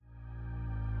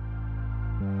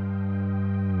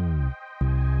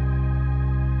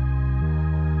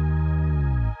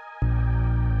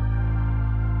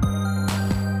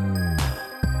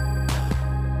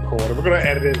better. We're going to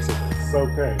edit into this. It's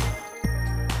okay.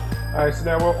 All right, so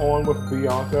now we're on with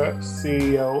Bianca,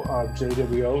 CEO of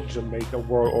JWO, Jamaica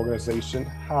World Organization.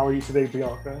 How are you today,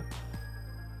 Bianca?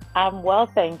 I'm well,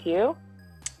 thank you.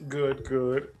 Good,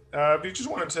 good. If you just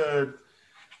wanted to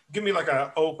give me like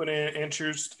an opening,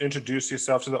 introduce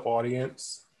yourself to the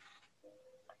audience.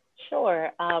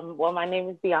 Sure. Well, my name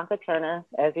is Bianca Turner.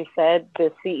 As you said,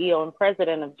 the CEO and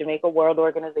president of Jamaica World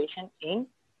Organization, Inc.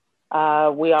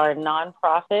 We are a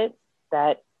nonprofit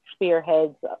that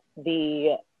spearheads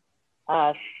the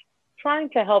trying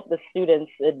to help the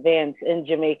students advance in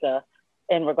Jamaica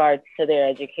in regards to their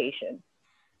education.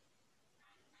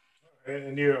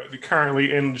 And you're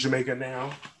currently in Jamaica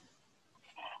now.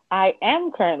 I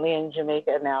am currently in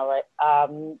Jamaica now.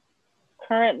 Right?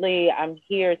 Currently, I'm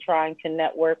here trying to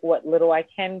network what little I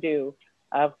can do.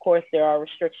 Of course, there are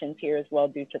restrictions here as well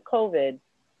due to COVID,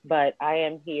 but I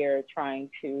am here trying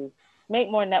to make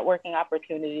more networking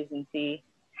opportunities and see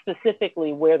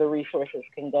specifically where the resources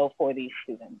can go for these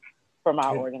students from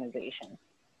our organization.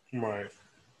 Right.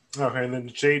 Okay, and then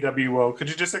JWO, could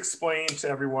you just explain to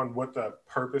everyone what the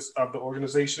purpose of the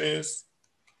organization is?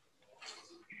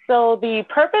 So the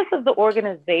purpose of the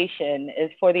organization is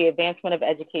for the advancement of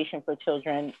education for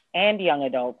children and young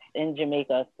adults in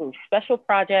Jamaica through special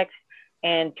projects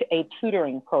and a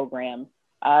tutoring program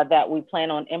that we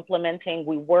plan on implementing.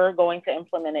 We were going to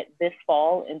implement it this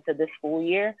fall into this school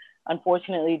year.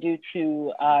 Unfortunately, due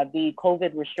to the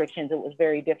COVID restrictions, it was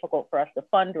very difficult for us to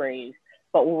fundraise,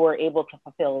 but we were able to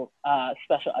fulfill a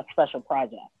special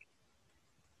project.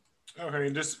 Okay,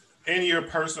 and just in your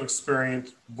personal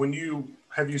experience,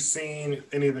 have you seen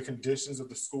any of the conditions of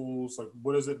the schools? Like,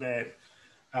 what is it that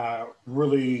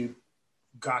really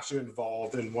got you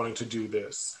involved in wanting to do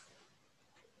this?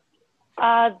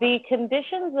 The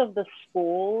conditions of the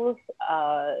schools,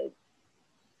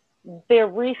 their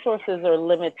resources are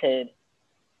limited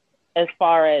as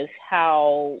far as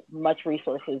how much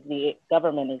resources the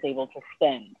government is able to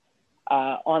spend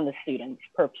on the students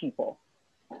per pupil.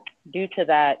 Due to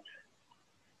that,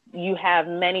 you have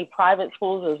many private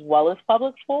schools as well as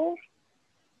public schools.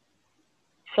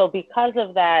 So because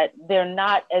of that, they're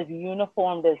not as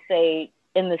uniform as, say,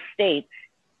 in the States,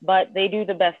 but they do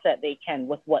the best that they can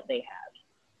with what they have.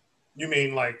 You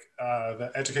mean like the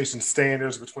education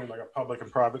standards between like a public and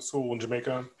private school in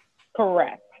Jamaica?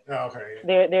 Correct. Oh, okay.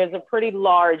 There's a pretty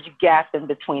large gap in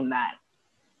between that.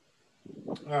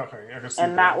 Okay, I can see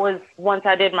and that was, once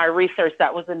I did my research,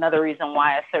 that was another reason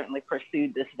why I certainly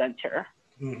pursued this venture.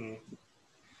 Mm-hmm.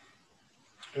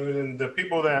 And then the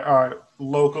people that are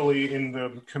locally in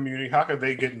the community, how could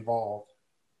they get involved?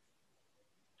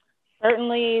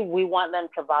 Certainly, we want them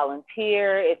to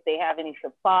volunteer if they have any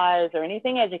supplies or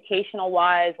anything educational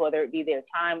wise, whether it be their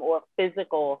time or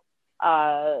physical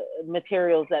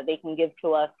materials that they can give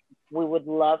to us. We would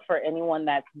love for anyone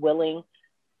that's willing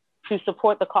to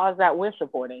support the cause that we're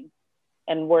supporting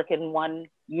and work in one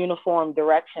uniform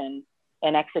direction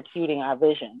in executing our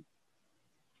vision.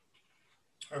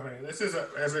 Okay, this is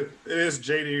as it is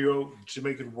JDO,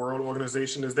 Jamaican World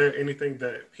Organization. Is there anything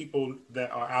that people that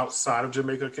are outside of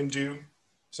Jamaica can do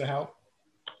to help?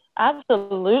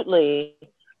 Absolutely.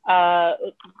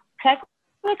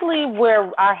 Technically, where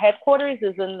our headquarters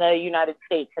is in the United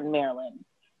States in Maryland.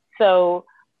 So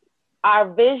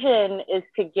our vision is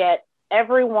to get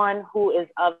everyone who is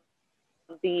of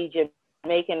the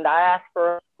Jamaican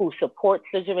diaspora, who supports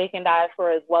the Jamaican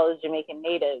diaspora as well as Jamaican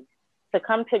natives, to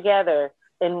come together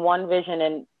in one vision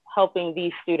and helping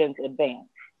these students advance,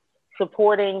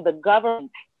 supporting the government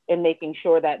in making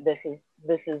sure that this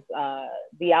is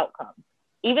the outcome.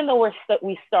 Even though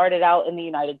we started out in the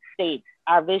United States,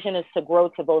 our vision is to grow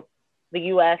to both the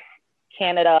US,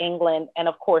 Canada, England, and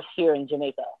of course here in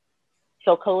Jamaica.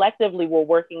 So collectively, we're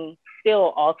working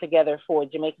still all together for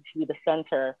Jamaica to be the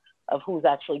center of who's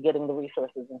actually getting the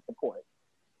resources and support.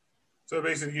 So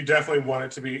basically, you definitely want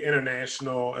it to be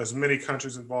international, as many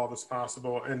countries involved as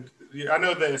possible. And I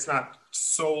know that it's not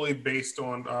solely based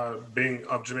on being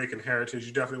of Jamaican heritage.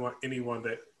 You definitely want anyone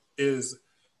that is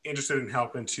interested in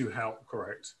helping to help,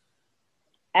 correct?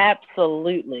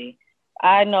 Absolutely.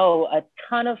 I know a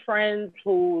ton of friends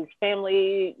whose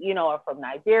family, are from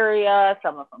Nigeria,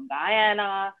 some are from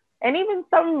Guyana, and even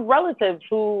some relatives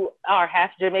who are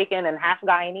half Jamaican and half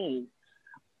Guyanese.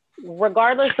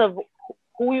 Regardless of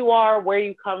who you are, where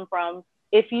you come from,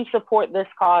 if you support this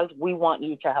cause, we want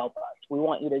you to help us. We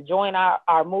want you to join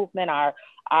our movement,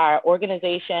 our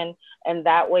organization, and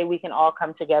that way we can all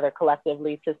come together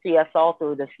collectively to see us all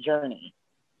through this journey.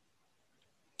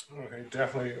 Okay,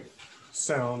 definitely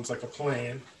sounds like a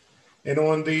plan. And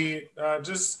on the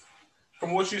just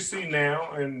from what you see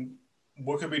now and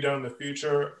what could be done in the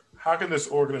future, how can this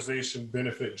organization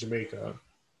benefit Jamaica?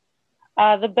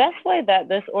 The best way that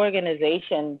this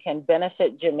organization can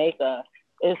benefit Jamaica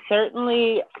is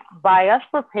certainly by us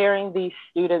preparing these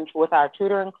students with our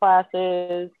tutoring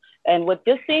classes and with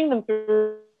just seeing them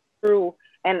through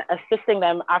and assisting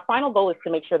them. Our final goal is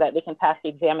to make sure that they can pass the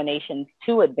examinations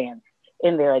to advance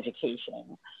in their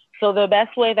education. So the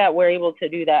best way that we're able to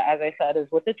do that, as I said, is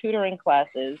with the tutoring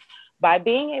classes, by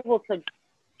being able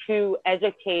to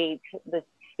educate the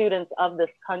students of this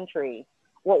country.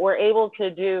 What we're able to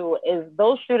do is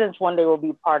those students one day will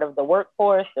be part of the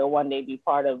workforce, they'll one day be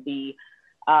part of the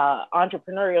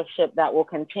entrepreneurship that will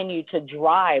continue to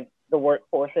drive the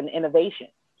workforce and innovation.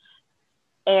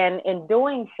 And in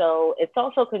doing so, it's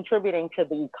also contributing to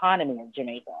the economy of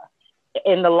Jamaica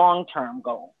in the long-term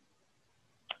goal.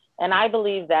 And I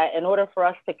believe that in order for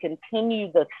us to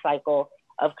continue the cycle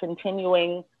of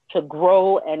continuing to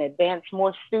grow and advance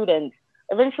more students,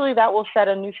 eventually that will set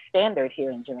a new standard here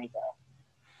in Jamaica.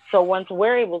 So once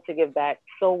we're able to give back,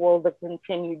 so will the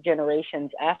continued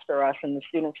generations after us, and the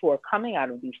students who are coming out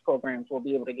of these programs will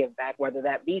be able to give back, whether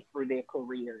that be through their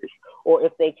careers or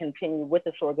if they continue with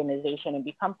this organization and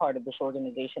become part of this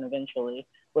organization eventually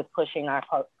with pushing our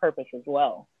purpose as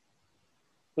well,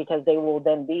 because they will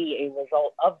then be a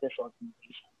result of this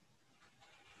organization.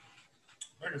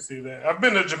 I can see that. I've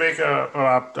been to Jamaica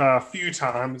a few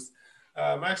times.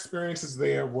 My experiences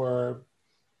there were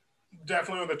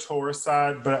definitely on the tourist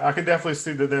side, but I could definitely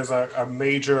see that there's a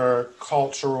major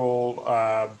cultural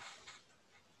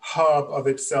hub of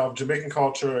itself. Jamaican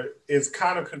culture is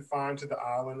kind of confined to the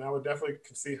island. I would definitely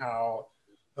see how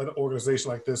an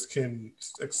organization like this can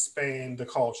expand the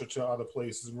culture to other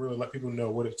places and really let people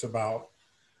know what it's about.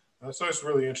 So it's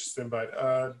really interesting. But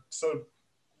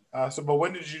but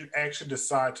when did you actually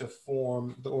decide to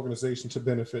form the organization to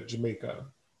benefit Jamaica?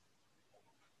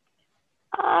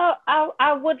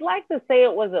 I would like to say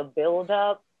it was a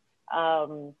build-up.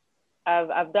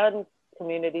 I've done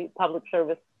community public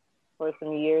service for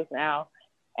some years now,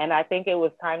 and I think it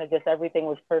was kind of just everything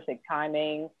was perfect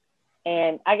timing.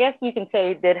 And I guess you can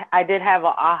say that I did have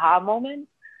an aha moment.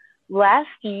 Last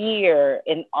year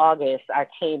in August, I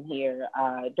came here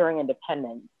during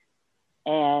Independence,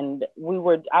 and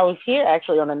I was here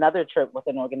actually on another trip with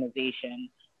an organization.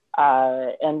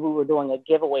 And we were doing a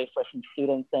giveaway for some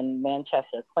students in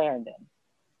Manchester, Clarendon.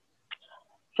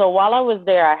 So while I was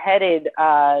there, I headed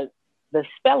the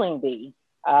spelling bee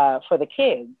for the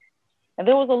kids. And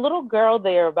there was a little girl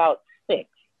there about 6.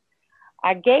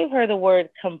 I gave her the word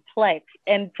complex.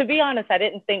 And to be honest, I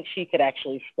didn't think she could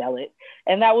actually spell it.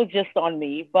 And that was just on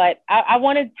me. But I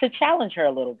wanted to challenge her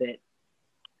a little bit.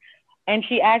 And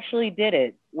she actually did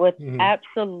it with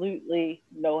absolutely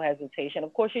no hesitation.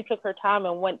 Of course, she took her time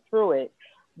and went through it,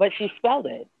 but she spelled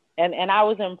it. And I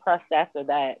was impressed after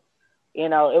that. You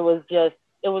know, it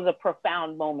was a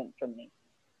profound moment for me.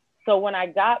 So when I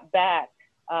got back,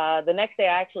 the next day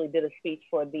I actually did a speech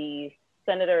for the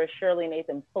Senator Shirley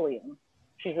Nathan Pulliam.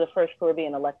 She's the first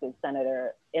Caribbean elected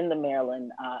senator in the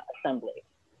Maryland Assembly.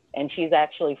 And she's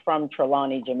actually from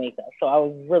Trelawney, Jamaica. So I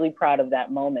was really proud of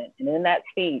that moment. And in that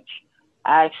speech,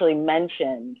 I actually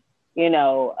mentioned,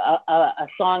 a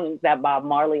song that Bob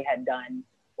Marley had done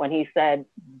when he said,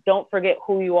 "Don't forget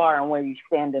who you are and where you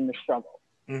stand in the struggle."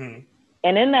 Mm-hmm.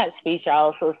 And in that speech, I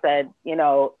also said,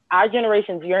 our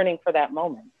generation's yearning for that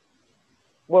moment.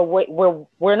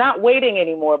 We're not waiting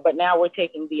anymore, but now we're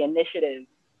taking the initiative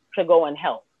to go and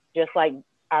help, just like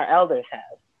our elders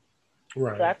have.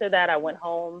 Right. So after that, I went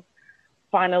home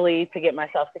finally to get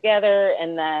myself together.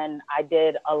 And then I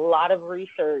did a lot of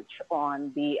research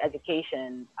on the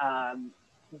education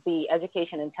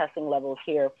and testing levels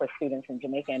here for students in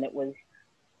Jamaica. And it was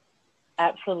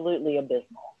absolutely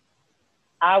abysmal.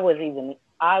 I was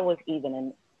even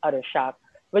in utter shock.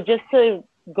 But just to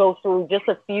go through just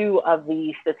a few of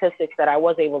the statistics that I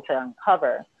was able to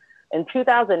uncover. In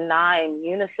 2009,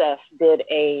 UNICEF did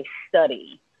a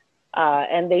study,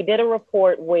 and they did a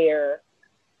report where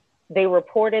they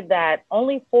reported that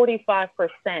only 45%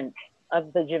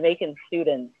 of the Jamaican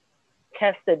students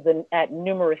tested at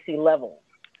numeracy levels.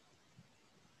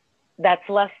 That's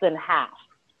less than half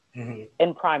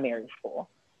in primary school.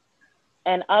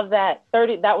 And of that,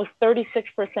 that was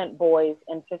 36% boys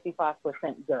and 55%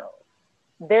 girls.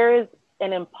 There is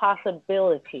an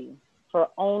impossibility for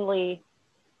only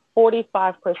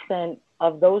 45%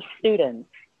 of those students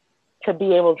to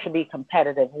be able to be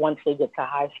competitive once they get to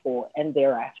high school and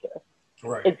thereafter.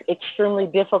 Right. It's extremely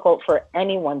difficult for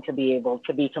anyone to be able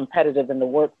to be competitive in the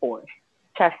workforce,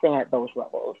 testing at those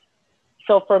levels.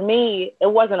 So for me,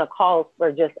 it wasn't a call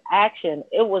for just action.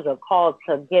 It was a call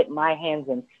to get my hands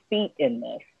and feet in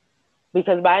this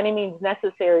because by any means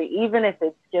necessary, even if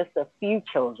it's just a few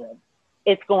children,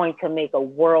 it's going to make a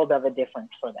world of a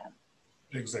difference for them.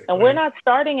 Exactly. And we're not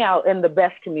starting out in the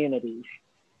best communities.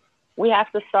 We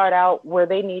have to start out where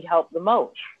they need help the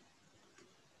most.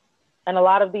 And a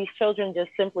lot of these children just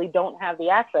simply don't have the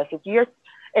access.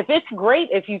 If it's great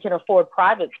if you can afford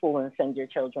private school and send your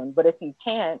children, but if you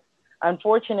can't,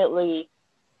 unfortunately,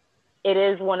 it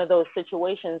is one of those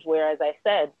situations where, as I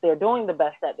said, they're doing the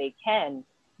best that they can.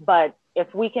 But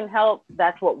if we can help,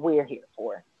 that's what we're here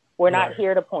for. We're not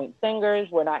here to point fingers.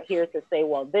 We're not here to say,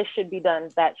 well, this should be done,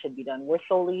 that should be done. We're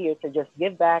solely here to just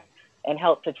give back and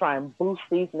help to try and boost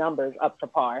these numbers up to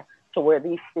par to where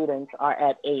these students are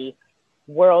at a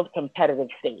world competitive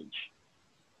stage.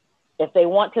 If they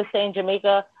want to stay in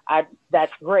Jamaica,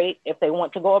 that's great. If they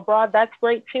want to go abroad, that's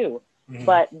great too. Mm-hmm.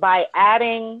 But by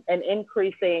adding and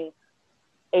increasing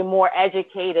a more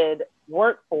educated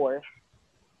workforce,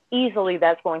 easily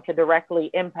that's going to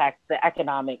directly impact the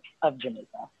economics of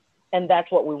Jamaica. And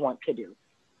that's what we want to do.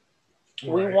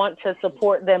 Right. We want to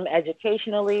support them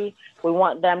educationally. We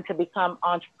want them to become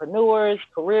entrepreneurs,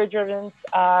 career-driven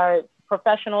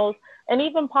professionals, and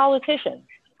even politicians.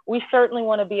 We certainly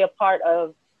want to be a part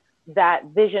of that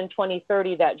Vision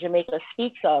 2030 that Jamaica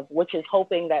speaks of, which is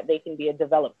hoping that they can be a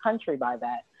developed country by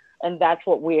that. And that's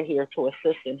what we're here to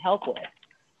assist and help with.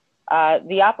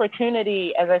 The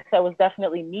opportunity, as I said, was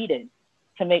definitely needed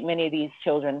to make many of these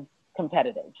children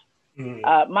competitive.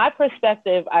 My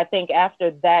perspective, I think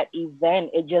after that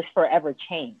event, it just forever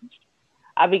changed.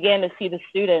 I began to see the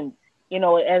students, you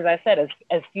know, as I said,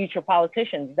 as future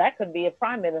politicians. That could be a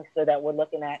prime minister that we're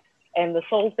looking at. And the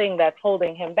sole thing that's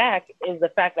holding him back is the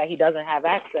fact that he doesn't have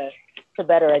access to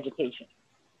better education,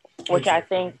 which I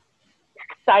think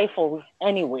stifles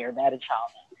anywhere that a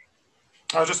child is.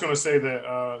 I was just going to say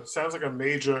that sounds like a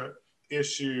major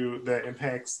issue that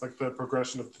impacts like the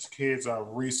progression of the kids'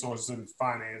 resources and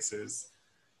finances.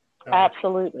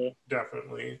 Absolutely.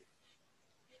 Definitely.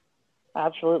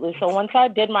 Absolutely. So once I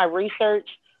did my research,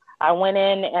 I went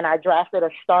in and I drafted a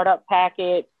startup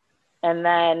packet. And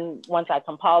then once I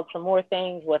compiled some more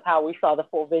things with how we saw the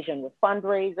full vision with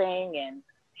fundraising and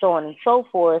so on and so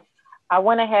forth, I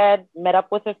went ahead, met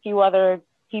up with a few other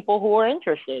people who were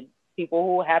interested, people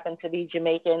who happen to be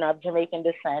Jamaican, of Jamaican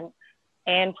descent.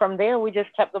 And from there, we just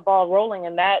kept the ball rolling.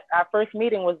 And that our first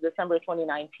meeting was December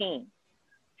 2019.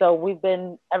 So we've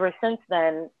been, ever since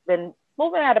then, been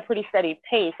moving at a pretty steady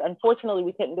pace. Unfortunately,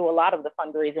 we couldn't do a lot of the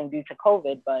fundraising due to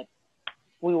COVID, but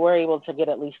we were able to get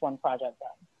at least one project done.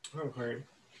 Okay.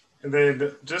 And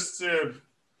then just to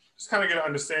kind of get an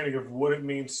understanding of what it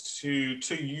means to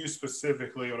you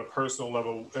specifically on a personal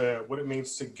level, what it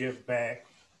means to give back.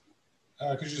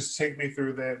 Could you just take me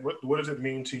through that? What does it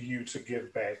mean to you to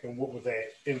give back, and what would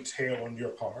that entail on your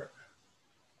part?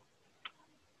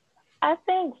 I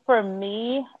think for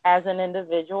me as an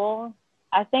individual,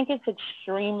 I think it's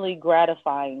extremely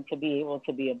gratifying to be able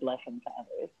to be a blessing to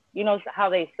others. You know how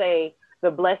they say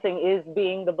the blessing is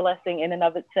being the blessing in and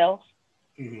of itself?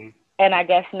 Mm-hmm. And I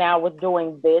guess now with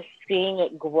doing this, seeing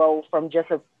it grow from just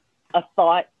a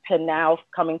thought to now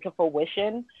coming to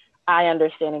fruition, I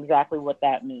understand exactly what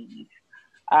that means.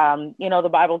 You know, the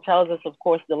Bible tells us, of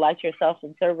course, delight yourself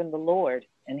in serving the Lord,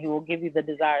 and he will give you the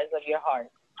desires of your heart.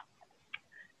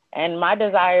 And my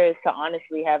desire is to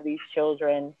honestly have these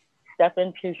children step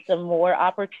into some more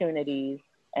opportunities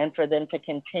and for them to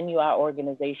continue our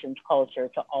organization's culture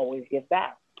to always give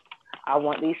back. I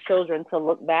want these children to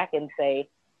look back and say,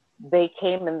 they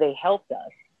came and they helped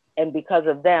us. And because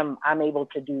of them, I'm able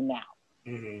to do now.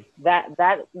 Mm-hmm.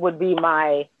 That would be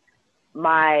my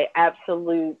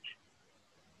absolute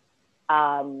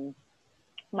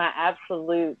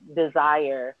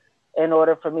desire in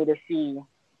order for me to see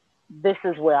this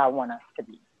is where I want us to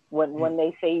be. When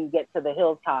they say you get to the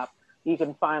hilltop, you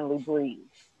can finally breathe.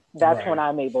 That's right. When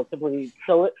I'm able to breathe.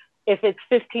 So if it's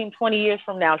 15, 20 years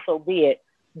from now, so be it.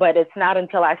 But it's not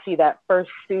until I see that first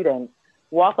student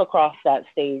walk across that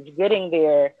stage, getting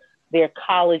their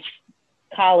college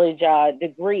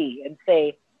degree and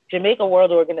say, Jamaica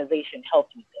World Organization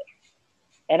helped me this.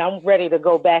 And I'm ready to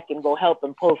go back and go help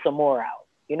and pull some more out.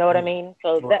 You know what I mean?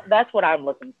 So that's what I'm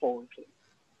looking forward to.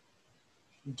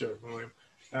 Definitely.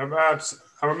 I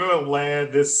remember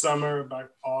this summer, by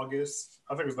August,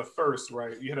 I think it was the first,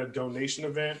 right? You had a donation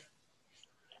event.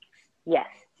 Yes.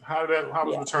 How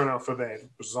was the turnout for that?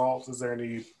 Results? Is there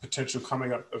any potential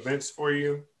coming up events for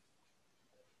you?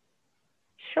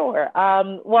 Sure.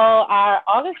 Well, our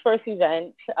August 1st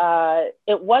event,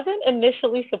 it wasn't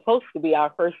initially supposed to be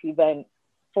our first event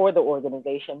for the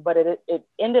organization, but it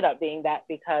ended up being that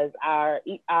because our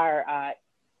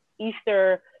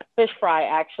Easter fish fry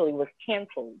actually was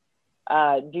canceled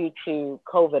due to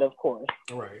COVID, of course.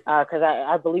 Right. Because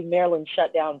I believe Maryland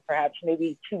shut down perhaps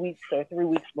maybe 2 weeks or 3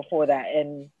 weeks before that.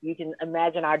 And you can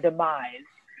imagine our demise.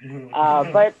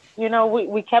 But,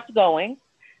 we kept going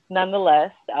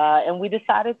nonetheless. And we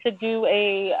decided to do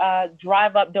a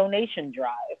drive-up donation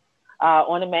drive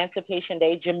on Emancipation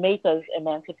Day, Jamaica's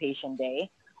Emancipation Day,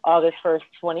 August 1st,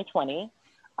 2020,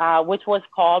 which was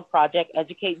called Project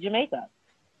Educate Jamaica.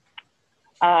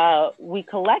 We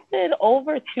collected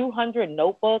over 200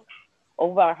 notebooks,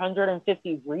 over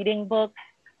 150 reading books,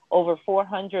 over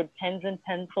 400 pens and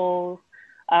pencils.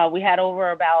 We had over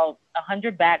about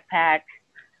 100 backpacks.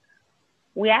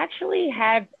 We actually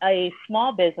had a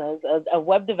small business, a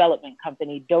web development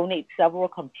company, donate several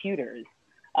computers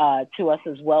to us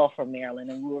as well from Maryland,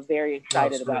 and we were very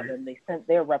excited about them. They sent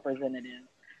their representative,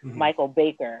 Michael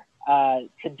Baker, to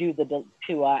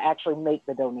actually make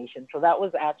the donation. So that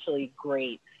was actually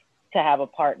great to have a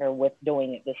partner with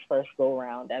doing it this first go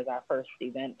round as our first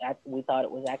event. We thought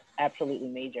it was absolutely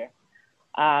major.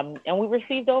 And we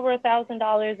received over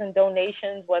 $1,000 in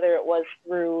donations, whether it was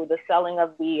through the selling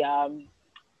of the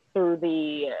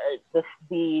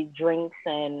drinks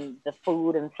and the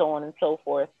food and so on and so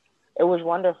forth. It was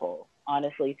wonderful,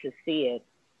 honestly, to see it.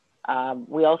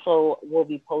 We also will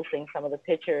be posting some of the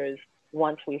pictures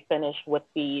once we finish with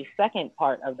the second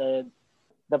part of the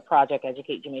Project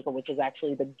Educate Jamaica, which is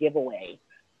actually the giveaway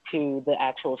to the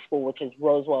actual school, which is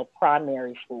Rosewell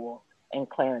Primary School in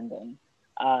Clarendon,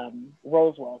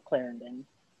 Clarendon,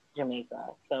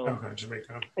 Jamaica. So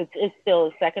Jamaica. It's still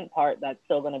a second part that's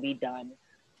still going to be done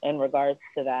in regards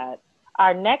to that.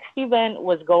 Our next event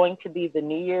was going to be the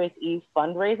New Year's Eve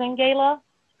fundraising gala.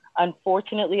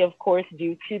 Unfortunately, of course,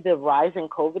 due to the rise in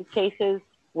COVID cases,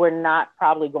 we're not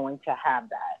probably going to have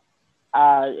that,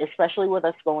 especially with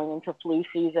us going into flu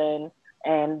season,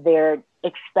 and they're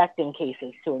expecting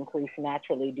cases to increase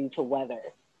naturally due to weather.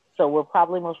 So we're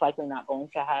probably most likely not going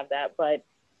to have that, but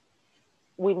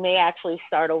we may actually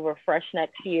start over fresh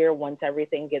next year once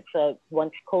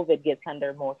once COVID gets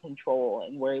under more control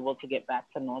and we're able to get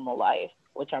back to normal life,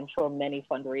 which I'm sure many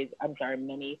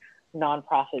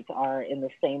nonprofits are in the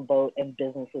same boat, and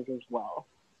businesses as well.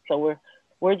 So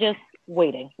we're just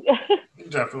waiting.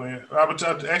 Definitely. I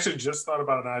actually just thought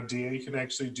about an idea you can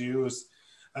actually do is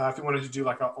if you wanted to do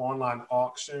like an online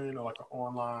auction or like an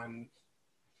online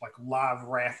like live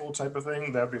raffle type of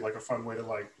thing, that'd be like a fun way to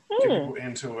like get people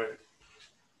into it.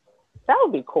 That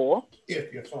would be cool.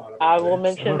 If you thought about it. I will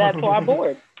mention that to our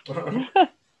board.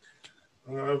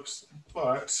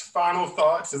 But final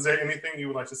thoughts, is there anything you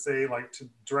would like to say, like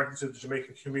directly to the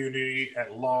Jamaican community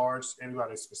at large,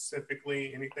 anybody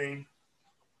specifically, anything?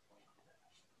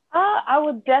 I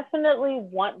would definitely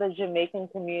want the Jamaican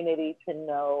community to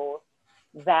know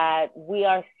that we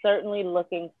are certainly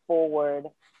looking forward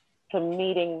to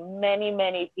meeting many,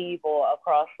 many people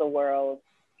across the world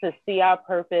to see our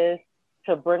purpose,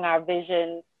 to bring our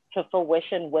vision to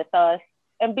fruition with us,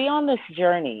 and be on this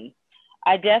journey.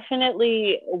 I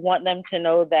definitely want them to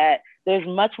know that there's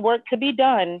much work to be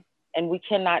done, and we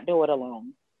cannot do it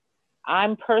alone.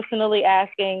 I'm personally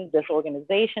asking, this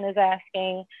organization is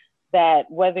asking,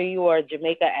 that whether you are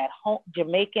Jamaican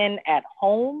at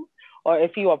home, or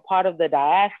if you are part of the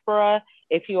diaspora,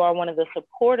 if you are one of the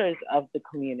supporters of the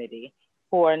community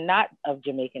who are not of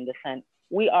Jamaican descent,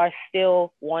 we are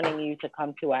still wanting you to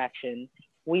come to action.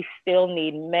 We still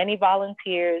need many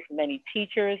volunteers, many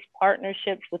teachers,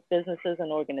 partnerships with businesses and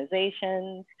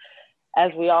organizations.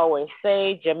 As we always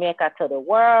say, Jamaica to the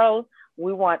world.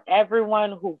 We want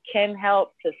everyone who can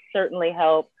help to certainly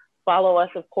help. Follow us,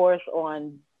 of course,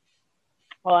 on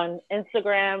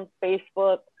Instagram,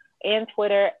 Facebook, and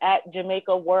Twitter at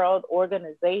Jamaica World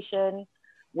Organization.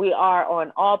 We are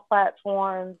on all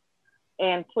platforms.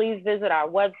 And please visit our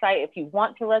website if you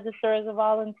want to register as a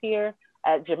volunteer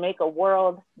at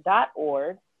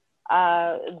jamaicaworld.org.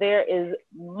 There is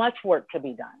much work to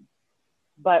be done,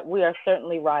 but we are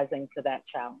certainly rising to that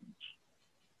challenge.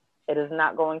 It is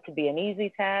not going to be an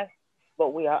easy task,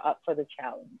 but we are up for the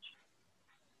challenge.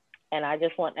 And I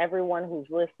just want everyone who's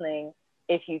listening,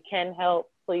 if you can help,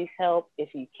 please help.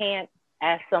 If you can't,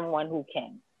 ask someone who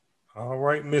can. All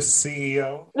right, Miss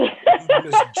CEO, Miss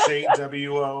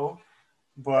JWO.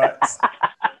 But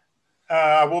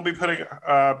I will be putting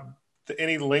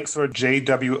any links for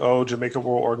JWO, Jamaica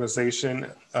World Organization,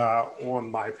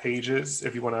 on my pages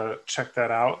if you want to check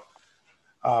that out.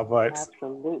 But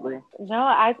absolutely. No,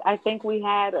 I think we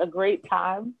had a great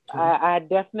time. I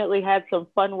definitely had some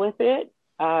fun with it.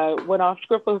 Went off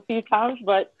script a few times,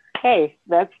 but hey,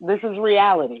 this is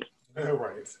reality.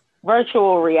 Right.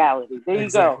 Virtual reality. There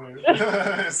exactly. You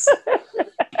go.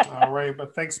 All right,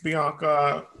 but thanks,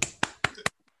 Bianca.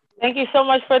 Thank you so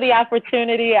much for the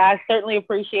opportunity. I certainly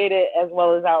appreciate it, as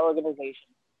well as our organization.